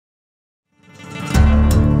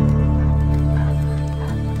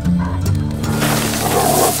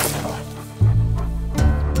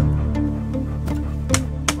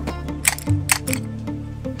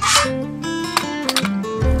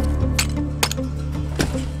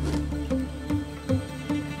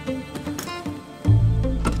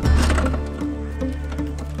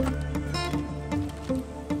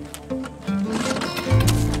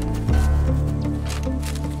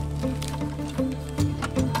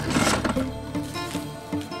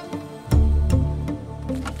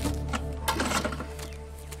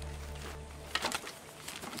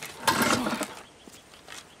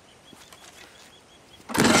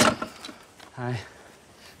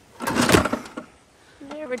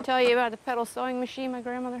Ever tell you about the pedal sewing machine my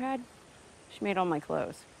grandmother had? She made all my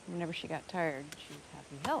clothes. Whenever she got tired, she'd have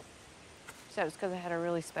me help. She said it was because I had a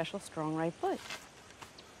really special, strong right foot.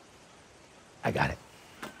 I got it.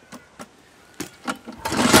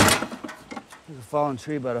 There's a fallen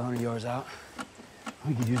tree about 100 yards out.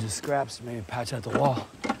 We could use the scraps to maybe patch out the wall.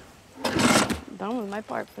 I'm done with my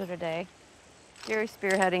part for today. Gary's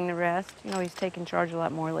spearheading the rest. You know, he's taken charge a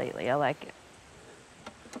lot more lately. I like it.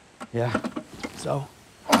 Yeah? So?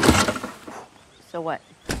 So what?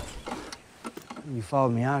 You followed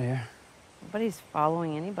me out here. Nobody's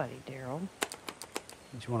following anybody, Daryl.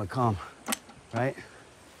 But you want to come, right?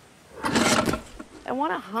 I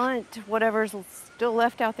want to hunt whatever's still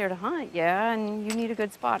left out there to hunt, yeah, and you need a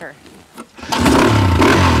good spotter.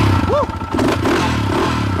 Woo!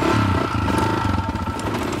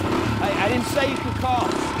 I didn't say you could call.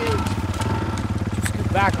 Just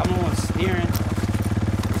scoot back. I'm the one steering.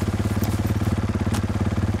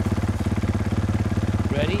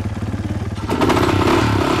 Ready? Do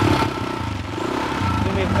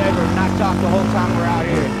me a favor, not talk the whole time we're out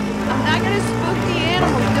here. I'm not going to spook the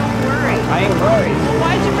animals, don't worry. I ain't worried. Well,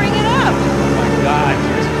 why'd you bring it up? Oh my God,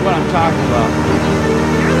 this is what I'm talking about.